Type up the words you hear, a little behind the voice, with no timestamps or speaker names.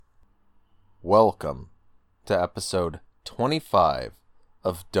Welcome to episode 25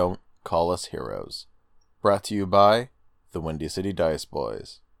 of Don't Call Us Heroes, brought to you by the Windy City Dice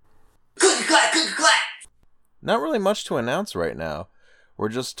Boys. Click, clack, click, clack! Not really much to announce right now. We're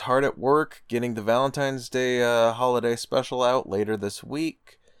just hard at work getting the Valentine's Day holiday special out later this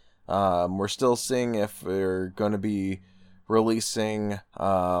week. We're still seeing if we're going to be releasing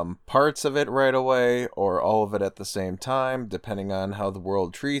parts of it right away or all of it at the same time, depending on how the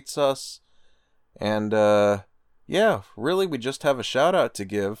world treats us. And really, we just have a shout out to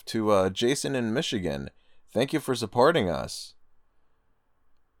give to Jason in Michigan. Thank you for supporting us.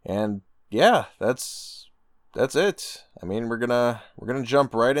 And yeah, that's it. I mean, we're gonna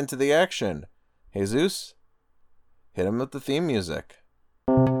jump right into the action. Jesus, hit him with the theme music.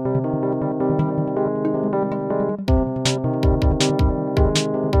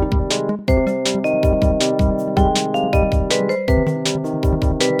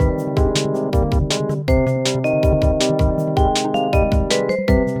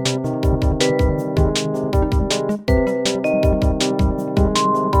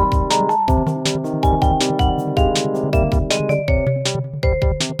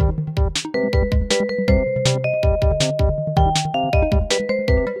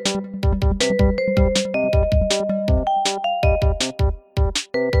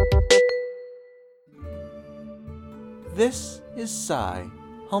 This is Sai,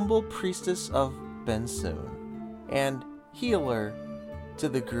 humble priestess of Bensoon, and healer to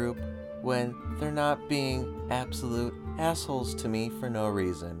the group when they're not being absolute assholes to me for no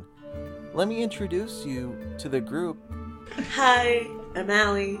reason. Let me introduce you to the group. Hi, I'm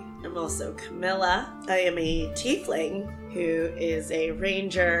Allie. I'm also Camilla. I am a tiefling who is a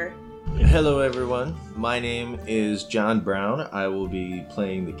ranger. Hello everyone, my name is John Brown. I will be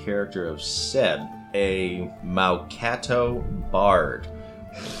playing the character of Seb, a Maucato bard.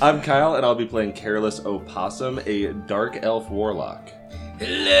 I'm Kyle, and I'll be playing Careless Opossum, a dark elf warlock.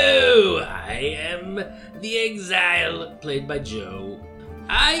 Hello, I am the Exile, played by Joe.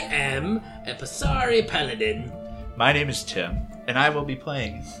 I am a Pasari paladin. My name is Tim, and I will be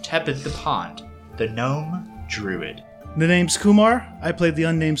playing Tepid the Pond, the gnome druid. The name's Kumar. I played the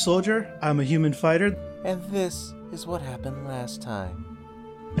unnamed soldier. I'm a human fighter. And this is what happened last time.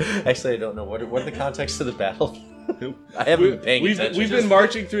 Actually, I don't know. What are the context of the battle? I haven't been paying attention. We've been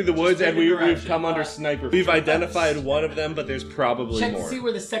marching through the woods, and we've come under sniper. We've identified one of them, but there's probably Check more. to see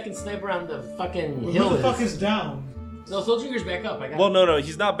where the second sniper on the fucking hill Who is. the fuck is down? No, Soul Drinker's back up. I got Well, him. no,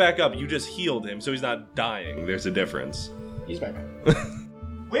 he's not back up. You just healed him, so he's not dying. There's a difference. He's back up.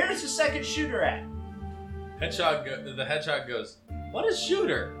 Where's the second shooter at? The hedgehog goes, "What is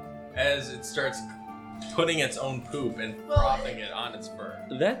shooter?" As it starts putting its own poop and frothing it on its fur.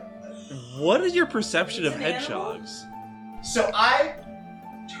 What is your perception of It's an animal? hedgehogs? So I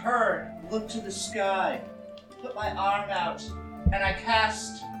turn, look to the sky, put my arm out, and I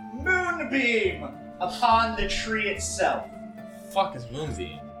cast Moonbeam upon the tree itself. Fuck is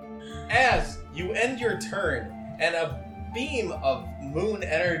Moonbeam? As you end your turn, and a beam of moon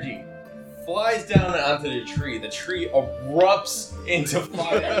energy flies down onto the tree erupts into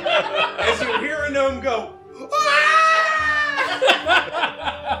fire. As you hear a gnome go,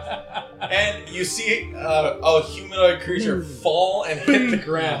 "Ah!" and you see a humanoid creature fall and hit the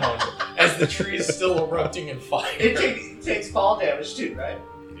ground as the tree is still erupting in fire. It takes fall damage too, right?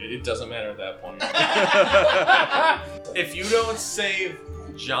 It doesn't matter at that point. If you don't save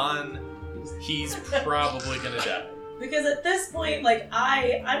John, he's probably gonna die. Because at this point,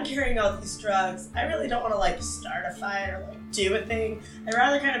 I'm carrying all these drugs. I really don't want to, start a fight or, do a thing. I'd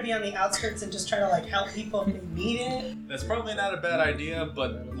rather kind of be on the outskirts and just try to, help people if they need it. That's probably not a bad idea,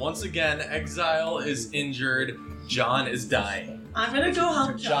 but once again, Exile is injured. John is dying. I'm gonna go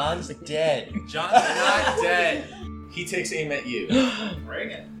help John. John's dead. John's not dead. He takes aim at you. Bring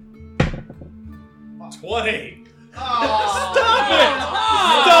it. 20. Stop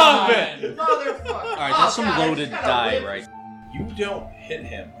it! Motherfucker. Alright, that's some loaded die, right? You don't hit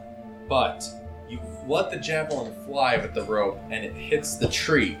him, but you let the javelin fly with the rope, and it hits the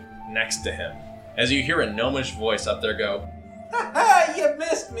tree next to him. As you hear a gnomish voice up there go, "Ha ha! You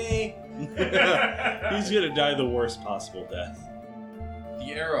missed me!" He's gonna die the worst possible death.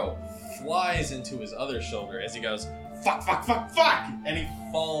 The arrow flies into his other shoulder as he goes, "Fuck, fuck, fuck, fuck!" and he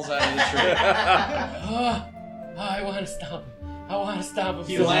falls out of the tree. I want to stop him. I want to stop him.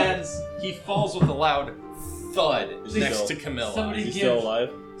 He lands, he falls with a loud thud next to Camilla. Somebody He's give, still alive?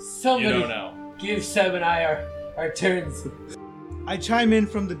 You somebody don't know. give Seb and I our turns. I chime in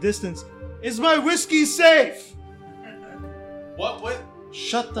from the distance. Is my whiskey safe? What?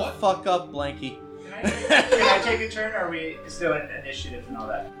 Shut the fuck up, Blanky. Can I Can I take a turn, or are we still in initiative and all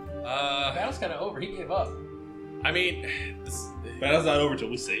that? Battle's kind of over. He gave up. I mean, Battle's not over till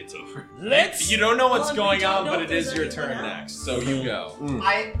we say it's over. Let's. you don't know what's Well, going we don't on, know but if it is there's your anyone turn else. next, so you go.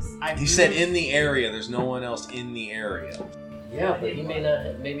 I He said in the area. There's no one else in the area. Yeah, but he may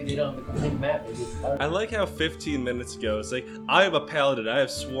not. Maybe they don't have the complete map. Maybe it's I like how 15 minutes ago it's like, I am a paladin. I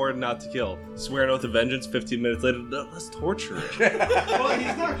have sworn not to kill. Swear an oath of vengeance. 15 minutes later, no, let's torture it. Well,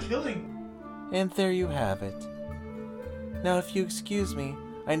 he's not killing. And there you have it. Now, if you excuse me,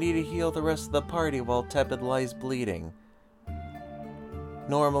 I need to heal the rest of the party while Tepid lies bleeding.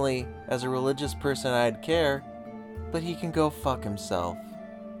 Normally, as a religious person, I'd care, but he can go fuck himself.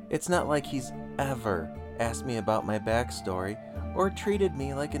 It's not like he's ever asked me about my backstory or treated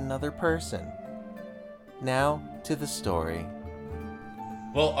me like another person. Now, to the story.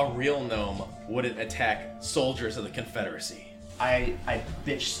 Well, a real gnome wouldn't attack soldiers of the Confederacy. I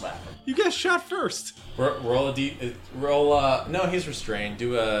bitch slap him. You guys shot first. Roll a d. Roll. No, he's restrained.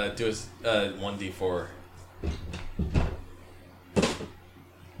 Do a 1d4.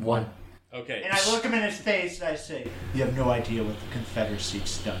 1. Okay. And I look him in his face and I say, "You have no idea what the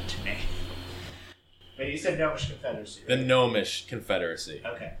Confederacy's done to me." But you said Gnomish Confederacy. The Right? Gnomish Confederacy.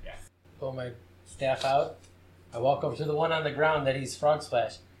 Okay, yeah. Pull my staff out. I walk over to the one on the ground that he's Frog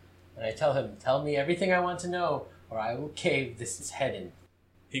Splash, and I tell him, "Tell me everything I want to know, or I will cave this head in."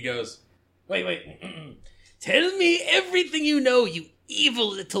 He goes, Wait. Tell me everything you know, you evil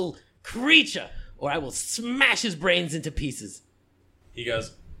little creature, or I will smash his brains into pieces. he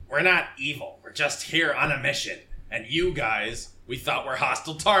goes, "We're not evil. We're just here on a mission. And you guys, we thought were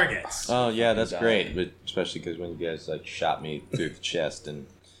hostile targets." Oh yeah, that's great. But especially because when you guys like shot me through the chest and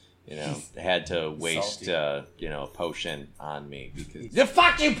had to waste a potion on me because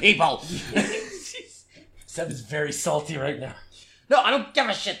Fuck you, people! Seb is very salty right now. No, I don't give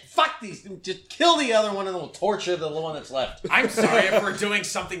a shit. Fuck these. just kill the other one and we'll torture the one that's left. I'm sorry if we're doing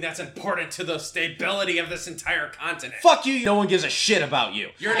something that's important to the stability of this entire continent. Fuck you! No one gives a shit about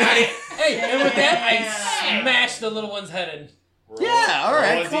you. You're not. Hey, and with that, I smash the little one's head in. Yeah, all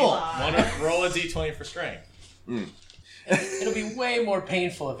right, cool. Roll a d20 for strength. It'll be way more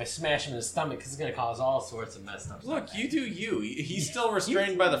painful if I smash him in the stomach because it's going to cause all sorts of messed up Look, stuff. you do you. He's still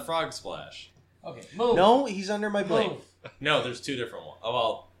restrained by the frog splash. Okay, move. No, he's under my blade. Move. No, there's two different ones. Oh,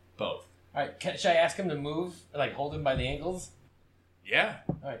 well, both. Alright, should I ask him to move? Like, hold him by the ankles? Yeah.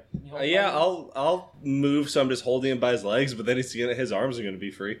 Alright. can you hold him by Yeah, the ankles? I'll move, so I'm just holding him by his legs, but then his arms are going to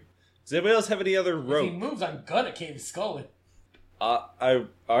be free. Does anybody else have any other If he rope? moves, I'm gonna cave his skull in.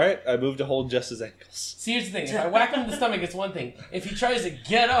 I moved to hold just his ankles. See, here's the thing. If I whack him in the stomach, it's one thing. If he tries to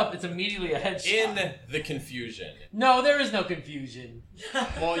get up, it's immediately a headshot. In the confusion. No, there is no confusion.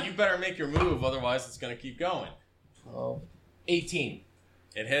 Well, you better make your move, otherwise it's going to keep going. Oh, 18.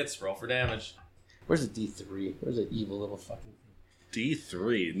 It hits. Roll for damage. Where's the D3? Where's that evil little fucking thing?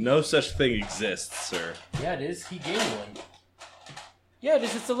 D3. No such thing exists, sir. Yeah, it is. He gave me one. Yeah, it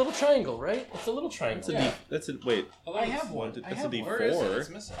is. It's a little triangle, right? It's a little triangle. Wait. I have one. That's I a have D4. one. Where is it? It's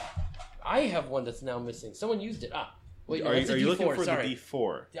missing. I have one that's now missing. Someone used it. Wait, no, Are that's a you D4, looking for sorry. the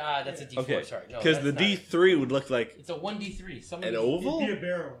D4? That's a D4, Okay, sorry. No, because the that's not it. D3 would look like It's a 1D3. an Somebody oval? Be a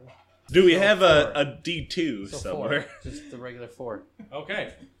barrel. Do we So have four. a D2 So somewhere? 4. Just the regular 4.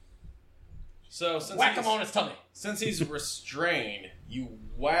 Okay. So Whack him on his tummy. since he's restrained, you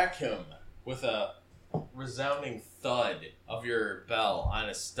whack him with a resounding thud of your bell on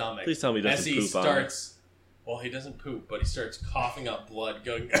his stomach. Please tell me he doesn't as he poop on starts. Well, he doesn't poop, but he starts coughing up blood,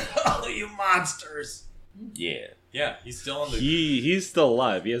 going, "Oh, you monsters!" Yeah. Yeah, he's still on the. He's still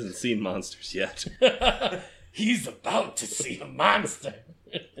alive. He hasn't seen monsters yet. He's about to see a monster.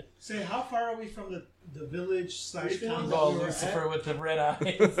 Say, how far are we from the village slash town that Oh, we were Lucifer at? with the red eyes.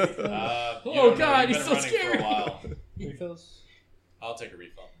 You Oh, don't know, God, you've he's been so running scary. For a while. Refills? I'll take a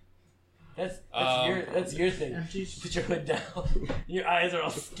refill. That's your thing. Put your hood down. Your eyes are all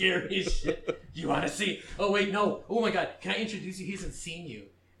scary as shit. You want to see? Oh wait, no. Oh my God, can I introduce you? He hasn't seen you,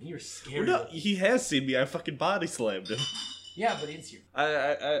 and you're scared. No, he has seen me. I fucking body slammed him. Yeah, but it's you.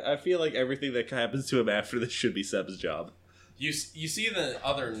 I feel like everything that happens to him after this should be Seb's job. You see the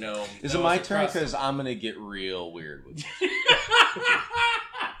other gnome. Is that it my was turn? across- Because I'm gonna get real weird with you.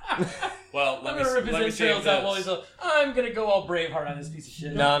 Well, I'm gonna rip his entrails out while he's like, I'm gonna go all Braveheart on this piece of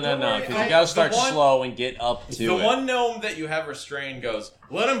shit. No, because you gotta start slow and get up to The it. one gnome that you have restrained goes,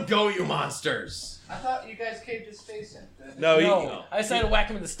 "Let him go, you monsters!" I thought you guys caved his face in. No, I decided to whack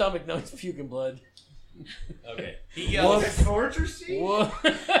him in the stomach. No, he's puking blood. Okay. He yells. Torture scene? Whoa.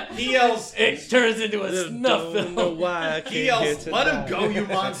 He yells. It turns into a snuff Don't know film. why I He came here yells. Let him tonight." go, you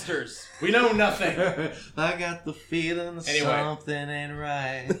monsters. We know nothing. I got the feeling Anyway. something ain't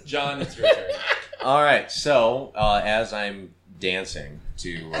right. John, it's your turn. All right, so as I'm dancing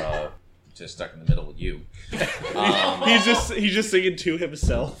to Stuck in the Middle with You, He's just singing to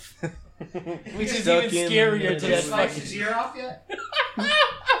himself. Which is Stuck even in scarier the to Did this you slice fucking. his ear off yet?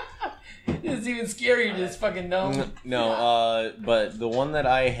 It's even scarier to this fucking gnome. no, but the one that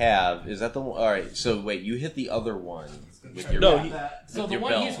I have is that the one. All right, so wait, you hit the other one with your No, So the your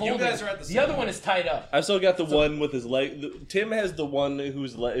one belt. he's You holding, guys are at the the same other one is tied up. I've still got the one with his leg. Tim has the one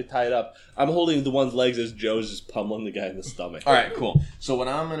who's tied up. I'm holding the one's legs as Joe's just pummeling the guy in the stomach. All right, cool. So what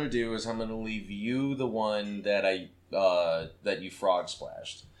I'm gonna do is I'm gonna leave you the one that that you frog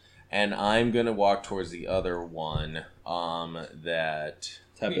splashed, and I'm gonna walk towards the other one that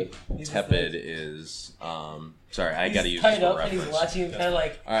Tepid. Tepid is. Sorry, I gotta use tied this for up and reference. he's watching him kind of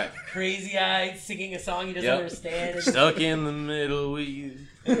like All right, crazy eyed, singing a song he doesn't Yep. understand. stuck in the middle with you.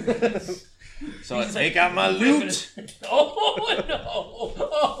 So I He's take like out my ripping loot, it- Oh no!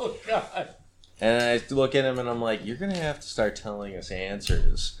 Oh god! and I look at him, and I'm like, "You're gonna have to start telling us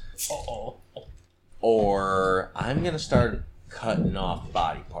answers, Oh. or I'm gonna start cutting off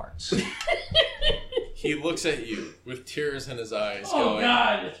body parts." He looks at you with tears in his eyes, Oh going,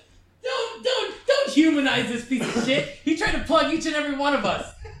 god! Don't humanize this piece of shit. He tried to plug each and every one of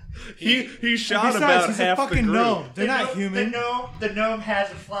us. He shot Besides, about he's half a the fucking group. gnome. They're not human. The gnome has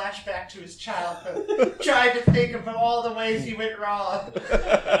a flashback to his childhood, trying to think of all the ways he went wrong.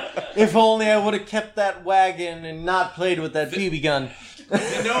 If only I would have kept that wagon and not played with that BB gun.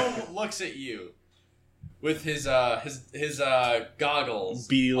 The gnome looks at you with his goggles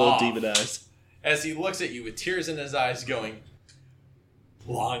Beady little off, demon eyes. as he looks at you with tears in his eyes, going,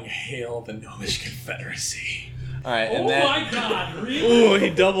 "Long hail the Gnomish Confederacy." All right, Oh and then my god! Really? Ooh, he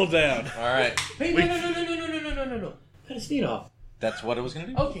doubled down. all right, Hey, no! Cut his feet off. that's what I was gonna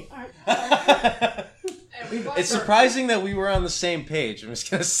do. Okay, alright. It's surprising that we were on the same page. I'm just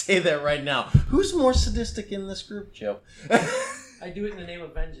gonna say that right now. Who's more sadistic in this group, Joe? I do it in the name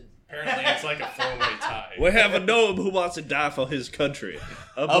of vengeance. Apparently, it's like a four-way tie. We have a gnome who wants to die for his country.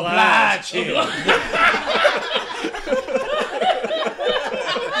 Oblige him.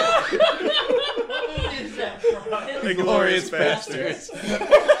 Glorious bastards.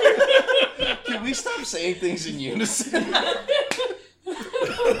 Can we stop saying things in unison? I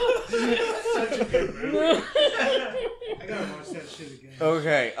gotta watch that shit again.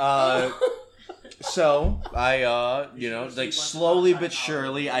 Okay, so I, like slowly but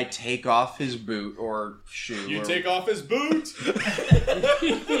surely, I take off his boot or shoe. You or, take off his boot.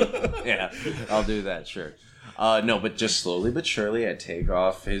 Yeah, I'll do that, sure. No, but just slowly but surely, I take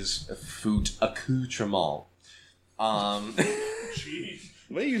off his foot accoutrement.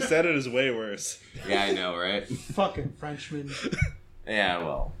 The way you said it is way worse. Yeah, I know, right? Fucking Frenchman. Yeah,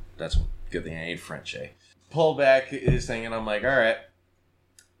 well, that's a good thing I ain't French, eh? Pull back his thing, and I'm like, all right,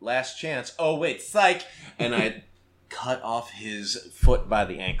 last chance. Oh, wait, psych! And I cut off his foot by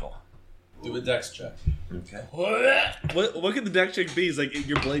the ankle. Do a dex check. Okay. What could the deck check be? Is like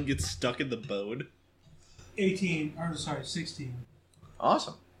your blade gets stuck in the bone. 16.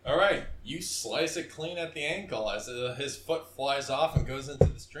 Awesome. All right, you slice it clean at the ankle as his foot flies off and goes into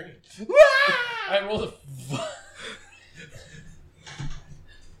the stream. I rolled a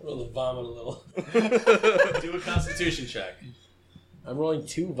vomit a little. Do a Constitution check. I'm rolling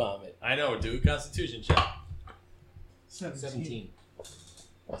 2 vomit. I know. Do a Constitution check. 17.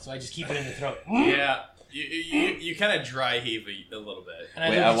 So I just keep it in the throat. Yeah, you kind of dry heave a little bit.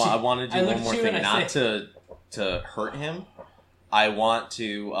 And Wait, I want to do look one at more you thing, and I not to hurt him. I want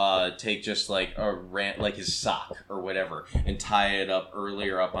to take just like like his sock or whatever and tie it up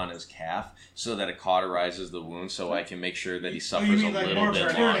earlier up on his calf so that it cauterizes the wound, so I can make see that he suffers you a mean like little more bit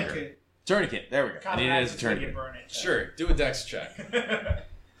of a longer. tourniquet? Tourniquet. There we go. I need it as a tourniquet. Sure, do a dex check.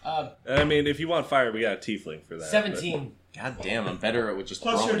 I mean, if you want fire, we got a tiefling for that. 17. God damn, I'm better at just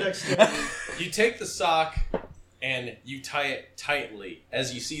Plus your throwing it. dexterity. You take the sock and you tie it tightly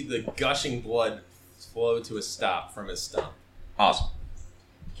as you see the gushing blood flow to a stop from his stump. Awesome.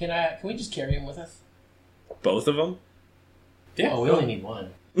 Can we just carry him with us? But both of them? Yeah. Oh, we only need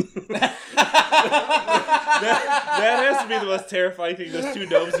one. That has to be the most terrifying thing those two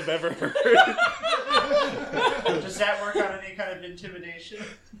gnomes have ever heard. Does that work on any kind of intimidation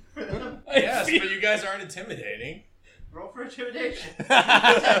for them? Yes, but you guys aren't intimidating. Roll for intimidation.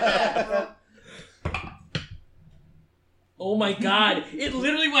 Oh my god! It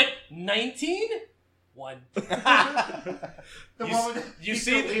literally went 19? 1. The You one with you he's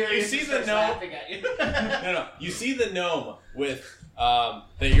see delirious the and starts gnome. laughing at you. No. You see the gnome with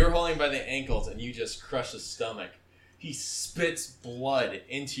that you're holding by the ankles and you just crush his stomach. He spits blood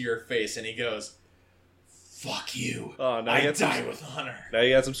into your face and he goes, "Fuck you. Oh, now I you got die some, with honor." now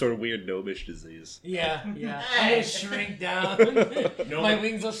you got some sort of weird gnomish disease. Yeah. I'm gonna shrink down. My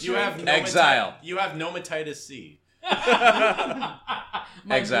wings will shrink. You have Exile. You have nomatitis C.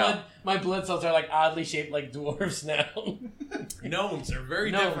 Exile. My blood cells are like oddly shaped like dwarves now. Gnomes are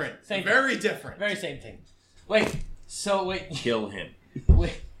very Gnomes, different. same Very different. Very same thing. Wait. Kill him.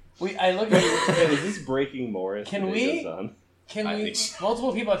 I look at you. Wait, is this breaking Morris? Can that we- goes on? Can I we? think so.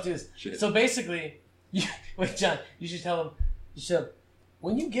 Multiple people have to do this. Shit. So basically, wait, John. You should tell them. You should.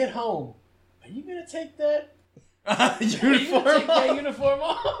 When you get home, are you gonna take that? Are you gonna take that uniform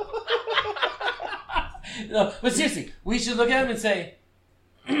off? No, but seriously, we should look at him and say,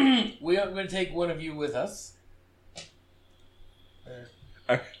 "We are going to take one of you with us."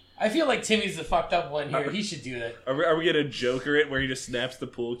 I feel like Timmy's the fucked up one here. He should do that. Are we gonna Joker it where he just snaps the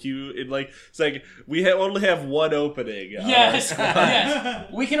pool cue? It's like we only have one opening. Yes,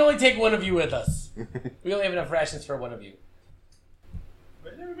 yes. We can only take one of you with us. We only have enough rations for one of you.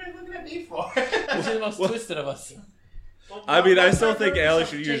 What is everybody looking at me for? Which is the most twisted of us. I mean, I still What's our think purpose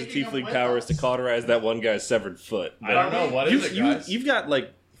Alex of should use his taking them tiefling with powers to us? cauterize that one guy's severed foot. I don't know. What is it, guys? You've got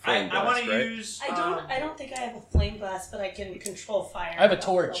like flame I want blast, to right? use. I don't think I have a flame blast, but I can control fire. I have a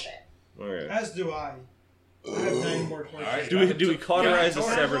little torch. bit. All right. As do I. I have 9 more torches. Alright. Do we cauterize the Can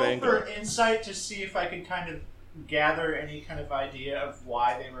I severed roll ankle? for insight to see if I can kind of gather any kind of idea of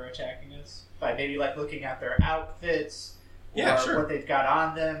why they were attacking us? By maybe like looking at their outfits, or Yeah, sure. what they've got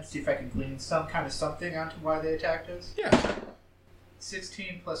on them. See if I can glean some kind of something onto why they attacked us. Yeah.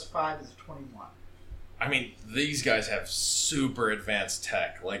 16 plus 5 is 21. I mean, these guys have super advanced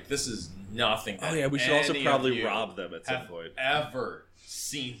tech. Like, this is nothing. Oh that yeah, we should also any of probably you rob them at some have point. ever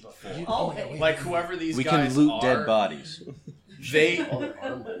seen before. Oh, yeah, Like, whoever these We guys can loot are, dead bodies. They, All their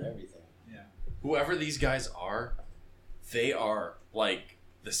armor and everything. whoever these guys are, they are like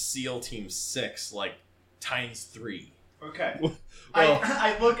the SEAL Team 6, like times 3. Okay. Well-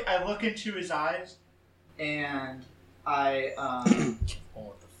 I look into his eyes, and I Oh,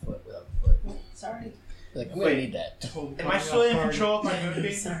 with the foot, without the foot. Sorry. Like, I'm gonna Wait. need that. am I still in control of my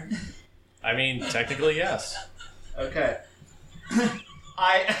moonbeam? Sorry. I mean, technically, yes. Okay.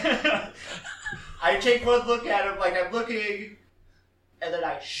 I I take one look at him like I'm looking, and then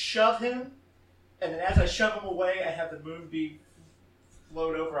I shove him, and then as I shove him away, I have the moonbeam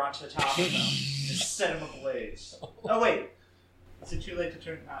float over onto the top of him and set him ablaze. Oh wait, is it too late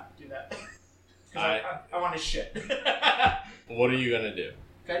to not do that? 'Cause I want to shit. What are you gonna do?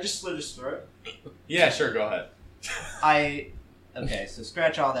 Can I just slit his throat? Yeah, sure, go ahead. Okay, so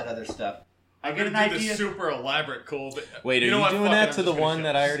scratch all that other stuff. I get an gonna do idea. this super elaborate cool. Wait, are know you what? doing Fuck it, that I'm to the just gonna one kill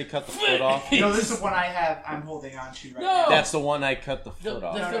that I already cut the foot off? No, this is the one I'm holding on to right No! now. That's the one I cut the The, foot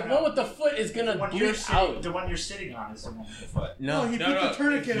off. the, No, the no. one with the foot is gonna The one bleed out. the one you're sitting on is the one with the foot. No, he No, put no. the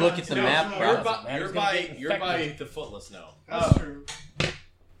tourniquet Look on. at the so- map, so- bro. You're Doesn't matter, it's gonna get you're by infected. the footless now. That's true.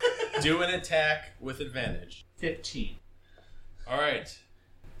 Do an attack with advantage. 15. All right.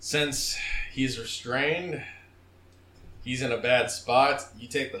 Since he's restrained, he's in a bad spot. You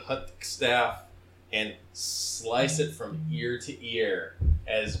take the Huttik staff and slice it from ear to ear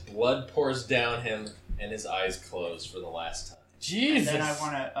as blood pours down him and his eyes close for the last time. And Jesus. then I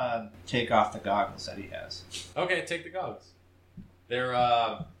want to take off the goggles that he has. Okay, take the goggles. They're Wait,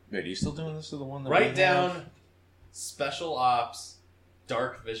 are you still doing this to the one that write we down have? special ops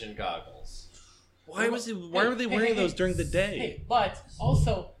dark vision goggles. Why were they wearing those during the day? Hey, but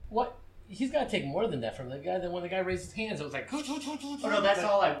also, what? He's got to take more than that from the guy. Then when the guy raised his hands, it was like. Oh no, that's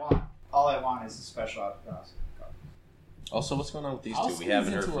all I want. All I want is the special ops goggles. Also, what's going on with these I'll two? We squeeze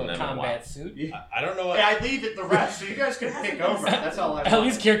haven't heard into from a them in a while. combat suit. I don't know what. Yeah, I leave it the rest, so you guys can pick over. That's all I want.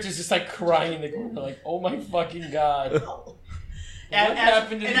 Ellie's character's just like crying in the corner, like, "Oh my fucking god!" What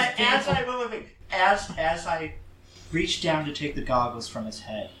happened to these people? As I reach down to take the goggles from his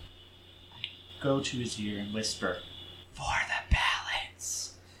head, I go to his ear and whisper, "For the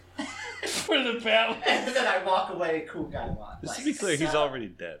balance." For the battle. And then I walk away, cool guy walk. Just to be clear, he's already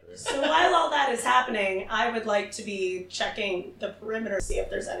dead, right? So while all that is happening, I would like to be checking the perimeter to see if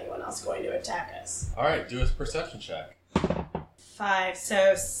there's anyone else going to attack us. All right, do a perception check. 5,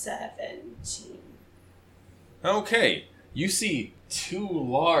 so 17. Okay, you see two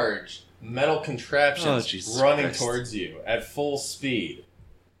large metal contraptions Oh, Jesus running Christ. towards you at full speed.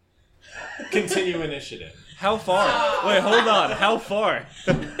 Continue initiative. How far? Wait, hold on. How far?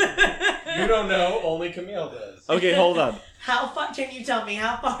 You don't know, only Camille does. Okay, hold on. How far can you tell me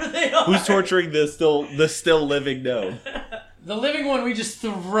how far they are? Who's torturing the still living gnome? The living one, we just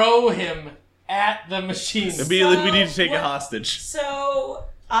throw him at the machine. Immediately, we need to take a what- hostage. So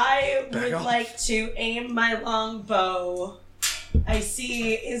I Back would off. like to aim my longbow. I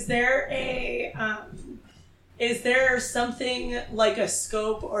see. Is there something like a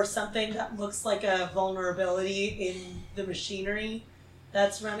scope or something that looks like a vulnerability in the machinery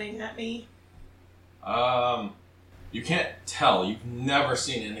that's running at me? You can't tell. You've never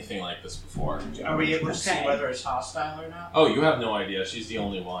seen anything like this before. Are we able to see Okay. whether it's hostile or not? Oh, you have no idea. She's the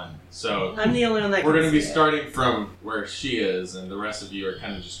only one. So I'm the only one that we're can going to be see it. starting from where she is, and the rest of you are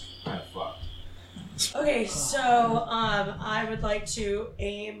kind of fucked. Okay, so I would like to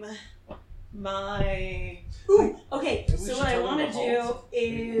aim my. Ooh. Okay, Maybe we so should what I tell want them to to do hold.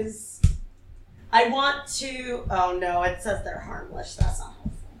 is, I want to. Oh no, it says they're harmless. That's not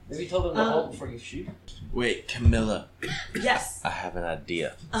helpful. Maybe tell them to hold before you shoot. Wait, Camilla, Yes. I have an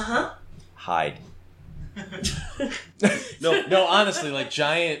idea. Uh Hide. huh. No, honestly, like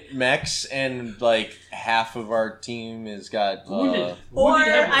giant mechs and like half of our team has got. Wounded. Or Wounded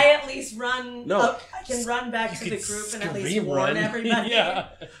heavily. I at least run. No. Up, I can run back to You the could group and at scream least warn run. everybody. Yeah.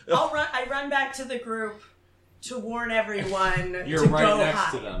 I run back to the group to warn everyone You're to right go next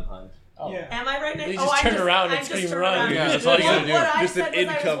hide. to them, hon. Oh. Yeah. Am I right next? You just turn around and I just scream turned run. around. Yeah, that's all you gotta do. What I Just an said was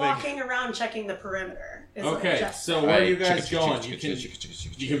I was incoming. walking around checking the perimeter. is what I Okay, just so said. where are you guys going?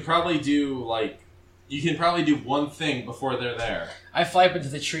 You can probably do one thing before they're there. I fly up into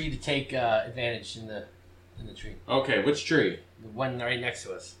the tree to take advantage in the tree. Okay, which tree? The one right next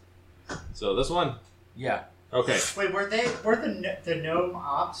to us. So this one. Yeah. Okay. Wait, were the gnome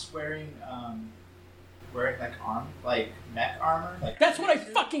ops wearing like mech armor? Like That's what I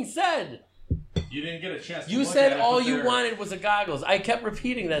fucking said. You didn't get a chance. To You look said at it, all but you they're- wanted was the goggles. I kept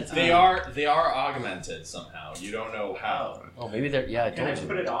repeating that to They you. are augmented somehow. You don't know how. Oh, maybe they're. Yeah, I Can I told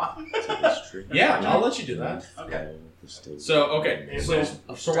put you. it on? Yeah, I'll let you do that. Okay. So okay,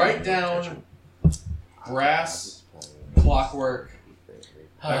 so write down brass, clockwork,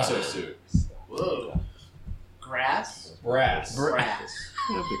 exosuit. Whoa. Grass? Brass. Brass.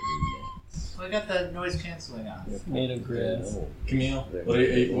 I got the noise canceling on. Made of grass. Camille,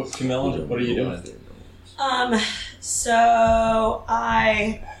 Camilla, what are you doing? So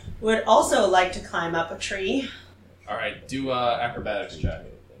I would also like to climb up a tree. All right, do acrobatics check.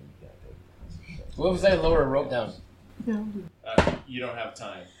 What was that? Lower a rope down. You don't have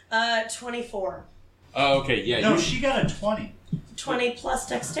time. 24. Oh, okay, yeah. No, you, she got a 20. 20 plus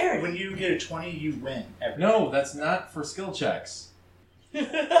dexterity. When you get a 20, you win. no, that's not for skill checks.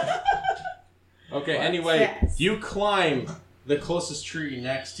 Okay, anyway, Yes. you climb the closest tree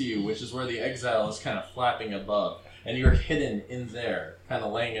next to you, which is where the exile is kind of flapping above, and you're hidden in there, kind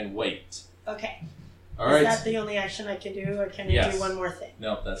of laying in wait. Okay. All Is right. that the only action I can do, or can I Yes. do one more thing?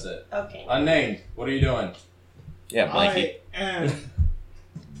 Nope, that's it. Okay. Unnamed. What are you doing? Yeah, Mikey. I am.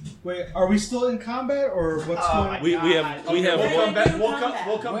 Wait, are we still in combat or what's Oh going my on? We God. have We'll We're come gonna back. do We'll come. combat.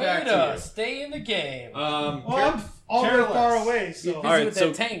 We'll come Wait back to stay in the game. you. Well, I'm all the way careless. far away, so. Busy All right, with so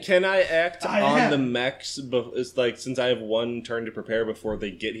that tank. can I act I on am. the mechs? It's like since I have one turn to prepare before they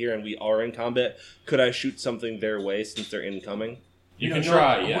get here and we are in combat, could I shoot something their way since they're incoming? You We can don't know-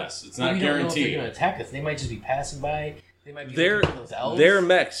 try. Yes, it's not we don't know if they're guaranteed. going to attack us. They might just be passing by. They might be They're looking for those elves. they're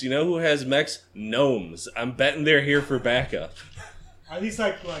mechs. You know who has mechs? Gnomes. I'm betting they're here for backup. Are these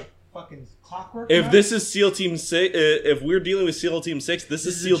like fucking clockwork? If now? this is SEAL Team 6, if we're dealing with SEAL Team 6, this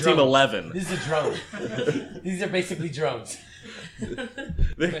is is SEAL a Team drone. 11. This is a drone. These are basically drones.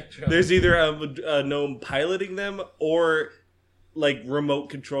 There's either a gnome piloting them or like remote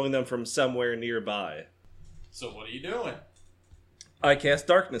controlling them from somewhere nearby. So what are you doing? I cast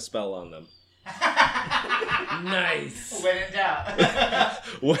darkness spell on them. Nice. When in doubt.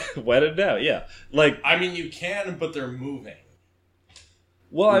 Wet it out, yeah. Like, I mean, you can, but they're moving.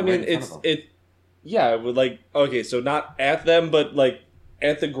 well, I Right mean, in front of yeah, I would like, okay, so not at them, but like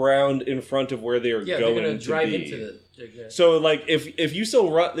at the ground in front of where they are Yeah, going they're going to to drive be. into the. they're gonna- So, like, if you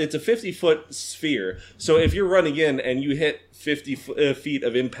still run, it's a 50-foot sphere. So if you're running in and you hit 50 feet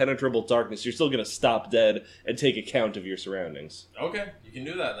of impenetrable darkness, you're still going to stop dead and take account of your surroundings. Okay, you can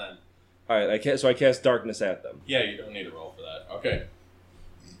do that then. All right, I cast darkness at them. Yeah, you don't need to roll for that. Okay.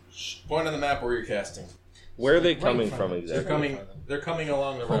 Point on the map where you're casting. Where are they Right coming in front from of us. exactly? They're coming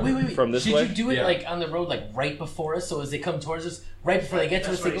along the Oh, road. wait. From this Should way? you do it Yeah. like on the road, like right before us? So as they come towards us, right before they get to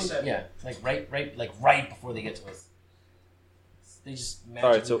That's us, what they he go. said. Yeah, like right before they get to us. They just. All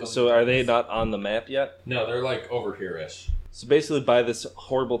right, magically so go are to they us. not on the map yet? No, they're like over here-ish. So basically, by this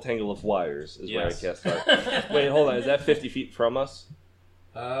horrible tangle of wires is Yes. where I cast darkness. Wait, hold on. Is that 50 feet from us?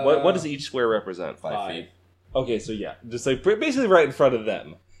 What does each square represent? 5 feet? Okay, so yeah, just like basically right in front of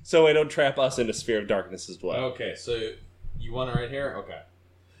them, so I don't trap us in a sphere of darkness as well. Okay, so you want it right here? Okay.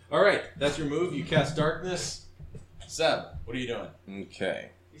 All right, that's your move. You cast darkness. Seb, what are you doing?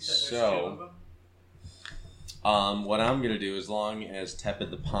 Okay. You said there's two of So, them? what I'm gonna do, as long as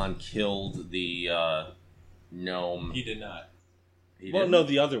Tepid the Pond killed the gnome, He did not. he Well, didn't? no,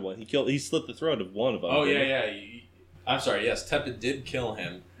 the other one. He slit the throat of one of them. Oh, didn't he? yeah. I'm sorry, yes, Tepid did kill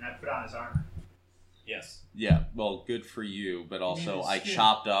him. And I put on his armor. Yes. Yeah, well, good for you, but also I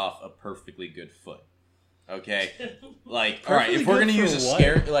chopped off a perfectly good foot. Okay, like, all right, Perfectly if we're good gonna use a for what?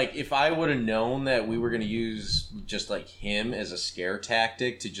 scare, like, if I would have known that we were gonna use just like him as a scare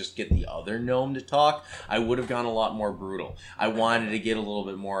tactic to just get the other gnome to talk, I would have gone a lot more brutal. I wanted to get a little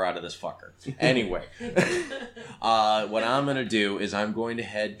bit more out of this fucker. Anyway, what I'm gonna do is I'm going to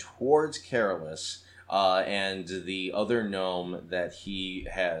head towards Carolus. And the other gnome that he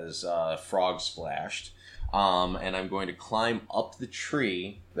has frog splashed. And I'm going to climb up the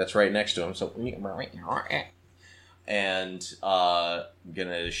tree that's right next to him. So, and I'm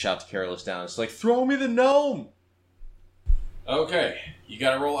gonna shout to Carolus down. It's like, throw me the gnome. Okay, you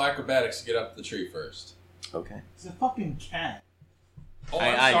gotta roll acrobatics to get up the tree first. Okay. It's a fucking cat. Oh,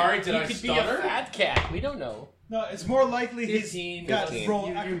 I- I'm sorry, did He I could be a stutter? fat cat. We don't know. No, it's more likely he's 15, got 15. to roll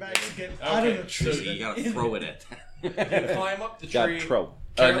You- acrobatics to get Okay, out of the so tree. So you gotta throw it at You climb up the Got tree. tro.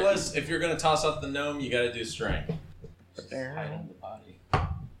 Careless, if you're gonna toss up the gnome, you gotta do strength. Hide in the body.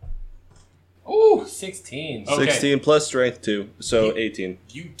 Ooh, 16. Okay. 16 plus strength 2, so 18.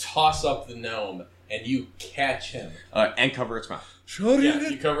 You toss up the gnome and you catch him. and cover its mouth. Yeah,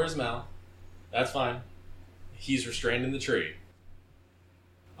 you cover his mouth. That's fine. He's restrained in the tree.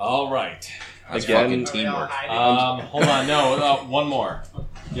 All right. That's Again- fucking Are we all teamwork. hiding? Hold on. No, one more.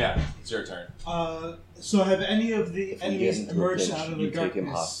 Yeah, it's your turn. So have any of the enemies get into a emerged pinch, out of the you take him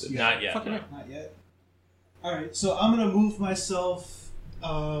darkness? hostage. Not yet. no. Not yet. Alright, so I'm gonna move myself,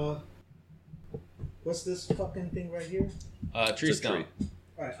 what's this fucking thing right here? Tree It's a stump.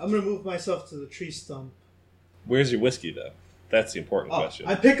 Alright, I'm gonna move myself to the tree stump. Where's your whiskey, though? That's the important question.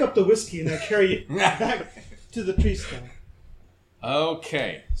 I pick up the whiskey and I carry it back to the tree stump.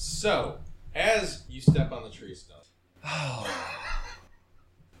 Okay, so as you step on the tree stump,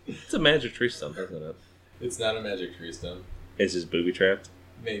 It's a magic tree stump, isn't it? it's not a magic tree stump. It's just booby trapped.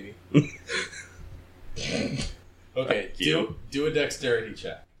 Maybe. Okay, you. do a dexterity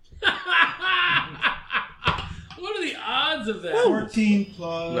check. What are the odds of that? 14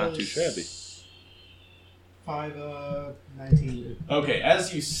 plus... Not too shabby. 5, 19. Okay,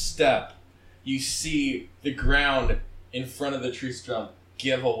 as you step, you see the ground in front of the tree stump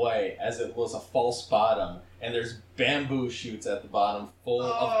give away as it was a false bottom, and there's bamboo shoots at the bottom full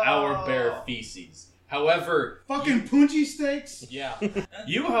of our bear feces. However, Fucking Punji steaks? yeah,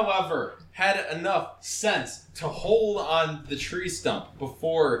 you, however, had enough sense to hold on the tree stump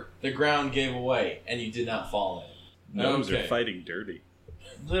before the ground gave away, and you did not fall in it. Gnomes are Okay. fighting dirty.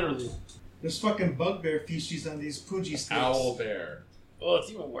 Literally. There's fucking bugbear feces on these Punji steaks. Owl bear. Oh,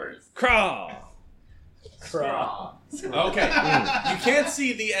 it's even worse. Craw! Craw. Okay, you can't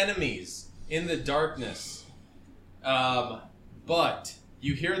see the enemies in the darkness, but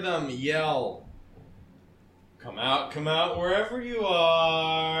you hear them yell, come out, wherever you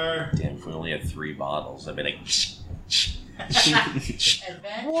are." Damn, if we only had 3 bottles, I'd be like,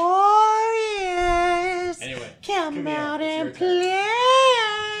 Warriors, Anyway, come out It's your and turn. play.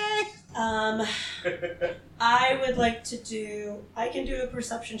 I would like to do. I can do a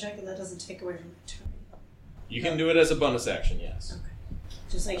perception check, and that doesn't take away from my turn. You can do it as a bonus action, yes.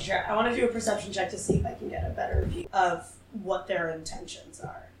 Just make sure. I want to do a perception check to see if I can get a better view of what their intentions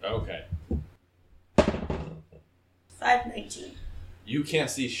are. Okay. 519. You can't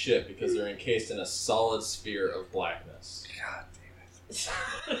see shit because they're encased in a solid sphere of blackness.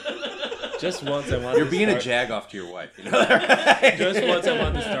 Just once I want you're this being a dark- jag-off to your wife. You know that, right? Just once I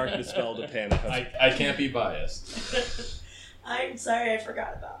want this darkness spell to panic. I can't be biased. I'm sorry, I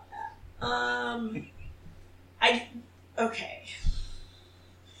forgot about that. Okay.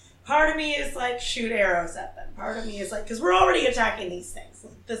 Part of me is like shoot arrows at them. Part of me is like, because we're already attacking these things.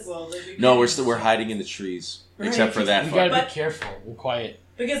 Like, this No, we're hiding in the trees, Right. except for that You fucker. gotta But- be careful and quiet.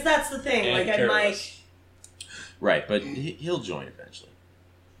 because that's the thing. And like I'm careless. Right, but he'll join eventually.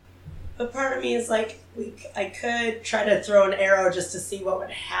 but part of me is like, I could try to throw an arrow just to see what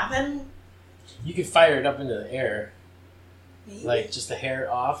would happen. You could fire it up into the air, Maybe. like just a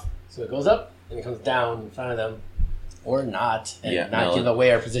hair off, so it goes up and it comes down in front of them, or not, and Yeah, not no. give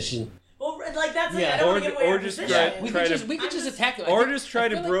away our position. Well, like that's like, Yeah, I don't or want to give ju- away or our just position. try- We try could to- just we could just attack them. I Or think- just try I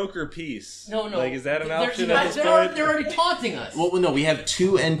to feel like- broker peace. No. Like, is that an option They're, at this they're point? already taunting us. Well, no, we have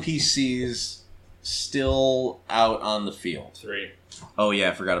 2 NPCs still out on the field. 3. Oh yeah,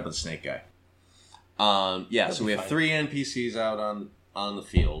 I forgot about the snake guy. Yeah, That'll so we be have fine. 3 NPCs out on on the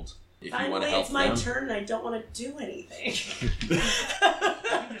field. If you want Finally, to help it's my them. turn and I don't want to do anything. You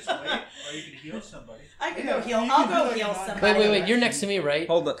can just wait, or you can heal somebody. I can Yeah, go heal. you I'll can go do, like, heal non- somebody. Wait. You're next to me, right?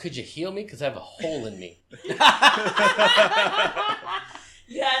 Hold on. Could you heal me? Because I have a hole in me.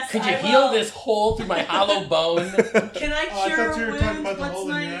 Yes, Could you I heal will. this hole through my hollow bone? Can I Oh, I cure thought you were wounds? talking about the What's hole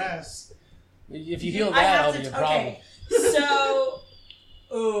my... in your ass. If you heal I that, have I'll to be a problem. Okay. So,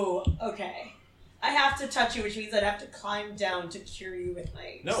 okay. I have to touch you, which means I'd have to climb down to cure you with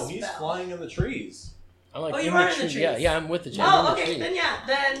my No, he's spell. flying in the trees. I'm like Oh, you in are the in the tree. Yeah, trees. yeah, I'm with the tree. I'm in Oh, the okay. tree. Then yeah.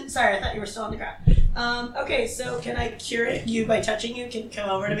 Then sorry, I thought you were still on the ground. Okay, so can I cure you by touching you? Can you come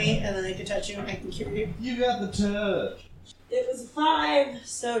over to me and then I can touch you and I can cure you? You got the touch. It was 5,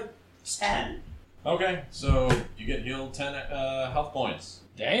 so 10. Okay, so you get healed 10 health points.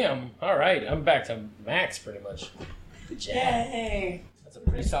 Damn. All right, I'm back to max pretty much. Yay! That's a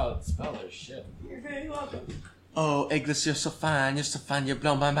pretty solid spell there. Shit. You're very welcome. Oh, Eglis, you're so fine, you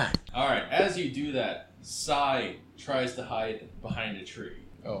blow my mind. Alright, as you do that, Sai tries to hide behind a tree.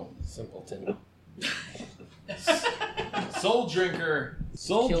 Oh, simpleton. Soul Drinker.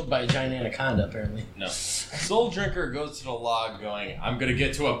 Killed by a giant anaconda, apparently. No. Soul Drinker goes to the log going, I'm gonna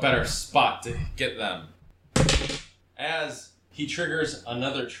get to a better spot to get them. As he triggers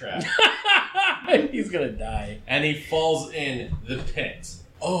another trap, He's gonna die. and he falls in the pit.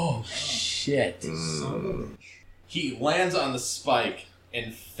 Oh shit. He lands on the spike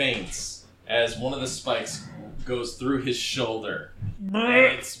and faints as one of the spikes goes through his shoulder.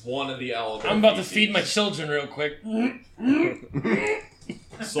 And it's one of the alligator. I'm about to feed my children real quick.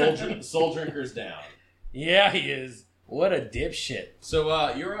 Soul Drinker's down. Yeah, he is. What a dipshit.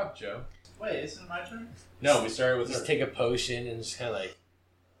 So, you're up, Joe. Wait, isn't it my turn? No, we started with Just her. take a potion and just kind of like...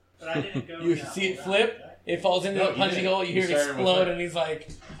 But I didn't go. You down see it that flip? way. It falls into No, the you punching didn't. hole, you You hear it started with explode, her. and he's like,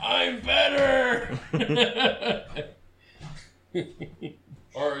 I'm better!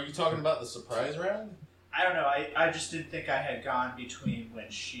 Or are you talking about the surprise round? I don't know. I just didn't think I had gone between when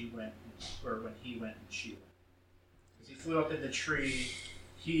she went, or when he went and she went. Because he flew up in the tree,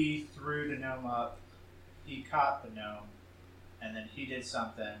 he threw the gnome up, he caught the gnome, and then he did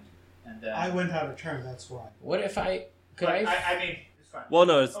something, and then I went out of turn, that's why. What if I... Could But I... I mean, it's fine. Well,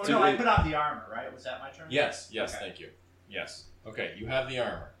 no, it's Oh no, I put on the armor, right? Was that my turn? Yes, Okay. thank you. Yes. Okay, you have the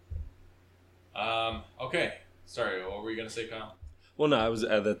armor. Okay. Sorry, what were you going to say, Kyle? Well, no, I was.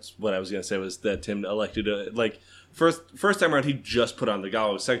 That's what I was gonna say was that Tim elected like first time around he just put on the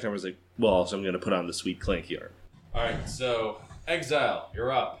goggles. Second time I was like, well, so I'm gonna put on the sweet clanky armor. Alright, so, Exile,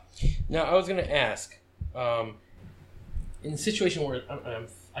 you're up. Now, I was going to ask, in a situation where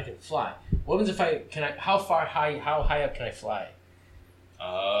I can fly, what happens if how high up can I fly?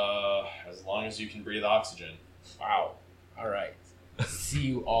 As long as you can breathe oxygen. Wow. All right. See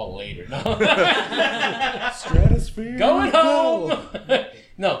you all later. No. Stratosphere. Going home.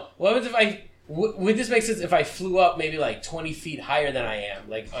 No. What happens if I? Would this make sense if I flew up maybe like 20 feet higher than I am?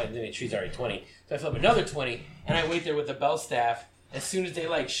 Like the tree's already 20, so I flew up another 20, and I wait there with the bell staff. As soon as they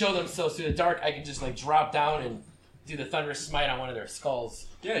like show themselves through the dark, I can just like drop down and do the thunderous smite on one of their skulls.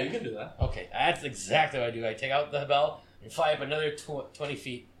 Yeah, you can do that. Okay, that's exactly what I do. I take out the bell and fly up another 20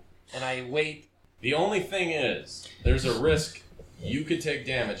 feet, and I wait. The only thing is, there's a risk you could take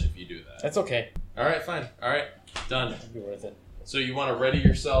damage if you do that. That's okay. Alright, fine. Alright, done. It'll be worth it. So you want to ready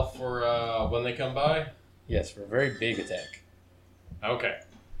yourself for when they come by? Yes, for a very big attack. Okay.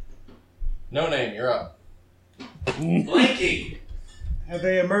 No name, you're up. Blanky! Have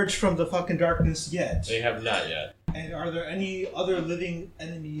they emerged from the fucking darkness yet? They have not yet. And are there any other living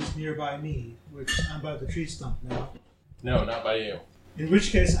enemies nearby me? Which I'm by the tree stump now. No, not by you. In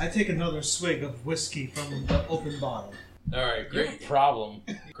which case, I take another swig of whiskey from the open bottle. Alright, great. Problem.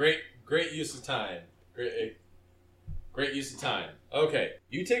 Great use of time. Great use of time. Okay,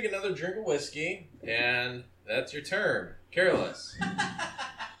 you take another drink of whiskey, and that's your turn. Careless.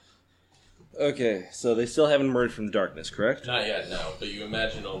 Okay, so they still haven't emerged from the darkness, correct? Not yet, no, but you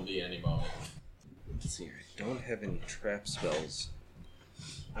imagine it'll be any moment. Let's see here. I don't have any trap spells.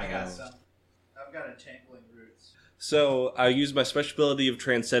 I got some. I've got entangling roots. So I use my special ability of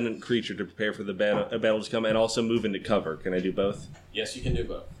Transcendent Creature to prepare for the battle to come, and also move into cover. Can I do both? Yes, you can do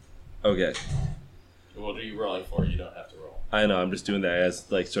both. Okay. What are you rolling for? You don't have to roll. I know. I'm just doing that as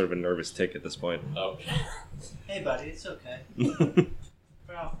like sort of a nervous tick at this point. Okay. Hey, buddy, it's okay.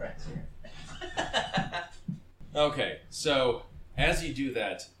 We're all friends here. Okay, so as you do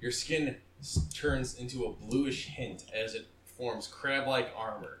that, your skin turns into a bluish hint as it forms crab-like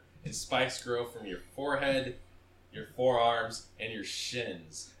armor, and spikes grow from your forehead, your forearms, and your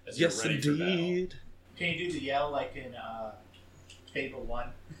shins as you're Yes, ready for battle. indeed. Can you do the yell like in Fable 1?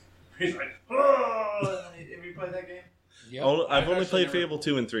 He's like, oh! Have you played that game? Yep. I've only actually played never- Fable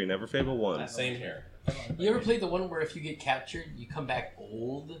 2 and 3, never Fable 1. Same here. You ever played the one where if you get captured, you come back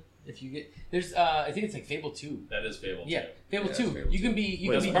old? If you get there's I think it's like Fable 2. That is Fable 2. Yeah, Fable Yeah, 2. that's Fable You 2. can be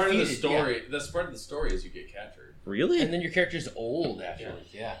you That's can be part of the defeated, yeah. story. That's part of the story is you get captured. Really? And then your character's old afterwards.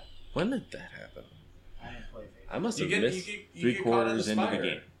 Yeah. When did that happen? I didn't play Fable. I must You have get missed. Three get caught in quarters into the fire.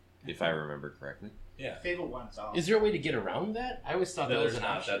 game, if I remember correctly. Yeah. Fable 1's awesome. Is there a way to get around that? I always thought that was There's an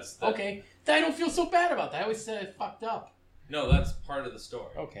not. option. That's okay. Then I don't feel so bad about that. I always said I fucked up. No, that's part of the story.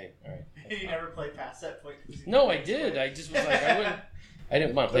 Okay, all right. You never played past that point? No, I did. I just was like, I wouldn't. I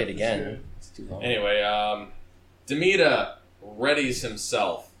didn't want to play it again. It's too long. Anyway, Demeter readies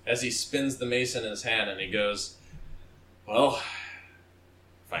himself as he spins the mace in his hand and he goes, well,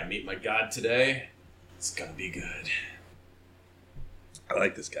 if I meet my god today, it's gonna be good. I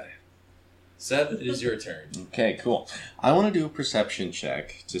like this guy. Seb, it is your turn. Okay, cool. I want to do a perception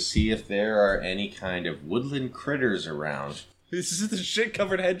check to see if there are any kind of woodland critters around This is the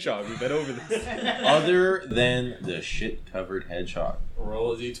shit-covered hedgehog. We've been over this. other than the shit-covered hedgehog.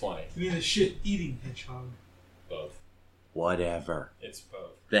 Roll a d20. You mean the shit-eating hedgehog? Both. Whatever. It's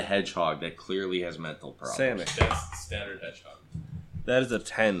both. The hedgehog that clearly has mental problems. Sammy. That's standard hedgehog. That is a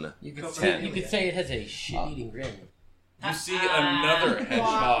 10. You could Go say for you could say it has a shit-eating grin. You see another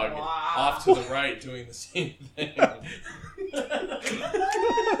hedgehog off to the right doing the same thing.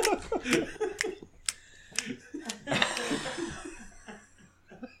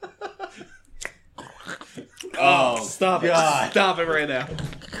 Oh, Stop God. it. Stop it right now.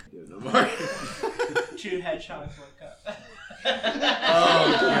 Two hedgehogs woke up.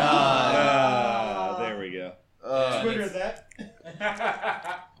 Oh, God. There we go. Twitter that.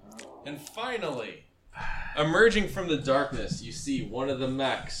 And finally, emerging from the darkness, you see one of the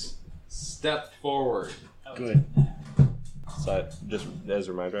mechs step forward. Good. So, just as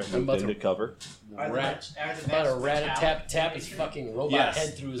a reminder, I I'm about moved into to- cover. About a rat-a-tap his fucking robot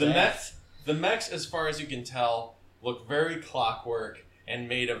head through his the ass. The mechs, as far as you can tell, look very clockwork and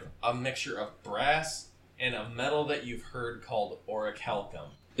made of a mixture of brass and a metal that you've heard called orichalcum.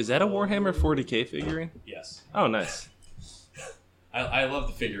 Is that a Warhammer 40k figurine? Yes. Oh, nice. I love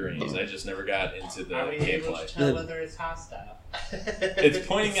the figurines. I just never got into the Are we able gameplay. to tell whether it's hostile? It's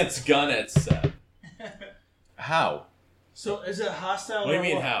pointing its gun at Seb. How? So is it hostile? What do you or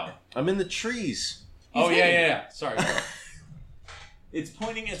mean what? how? I'm in the trees. Oh yeah. Sorry. It's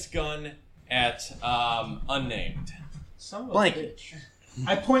pointing its gun at unnamed. Son of a Blank. bitch.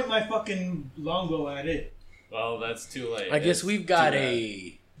 I point my fucking longbow at it. Well, that's too late. I guess It's we've got too bad.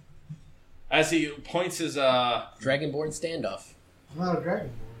 a As he points his Dragonborn standoff. I'm not a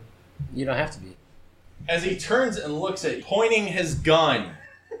dragon. You don't have to be. as he turns and looks at you, pointing his gun,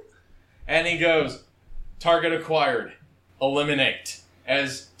 and he goes, "Target acquired. Eliminate."